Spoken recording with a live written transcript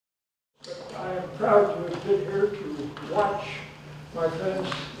proud to have been here to watch my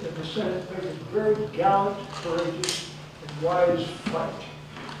friends in the Senate make a very gallant, courageous, and wise fight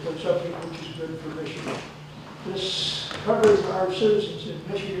for something which is good for Michigan. This covering our citizens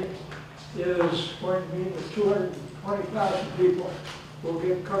in Michigan is going to mean that 220,000 people will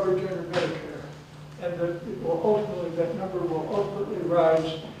get coverage under Medicare, and that it will ultimately, that number will ultimately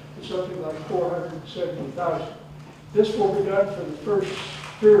rise to something like 470,000. This will be done for the first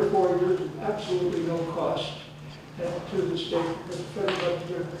 3 or 4 years at absolutely no cost and to the state, because the federal government is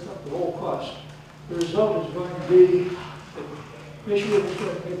going to pick up the whole cost. The result is going to be that Michigan is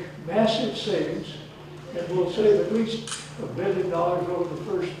going to make massive savings, and will save at least $1 billion over the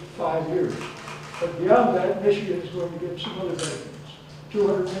first 5 years. But beyond that, Michigan is going to get some other benefits.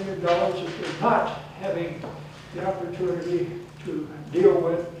 $200 million that they're not having the opportunity to deal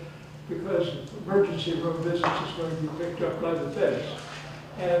with, because emergency room business is going to be picked up by the feds.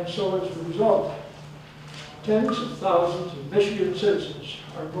 And so as a result, tens of thousands of Michigan citizens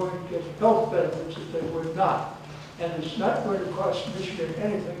are going to get health benefits that they would not. And it's not going to cost Michigan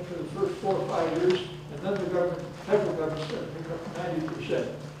anything for the first 4 or 5 years, and then the government, federal government's going to pick up 90%.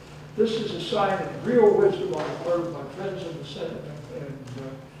 This is a sign of real wisdom on the part of my friends in the Senate. And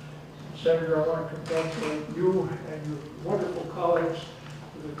Senator, I want to congratulate you and your wonderful colleagues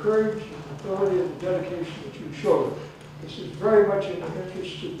for the courage and ability and the dedication that you showed. This is very much in the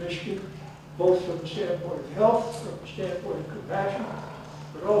interest of Michigan, both from the standpoint of health, from the standpoint of compassion,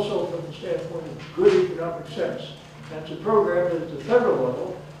 but also from the standpoint of good economic sense. And it's a program that at the federal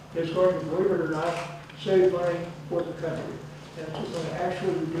level is going to, believe it or not, save money for the country. And it's going to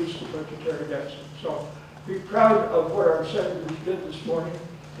actually reduce the budgetary deficit. So be proud of what our senators did this morning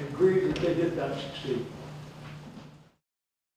and agree that they did not succeed.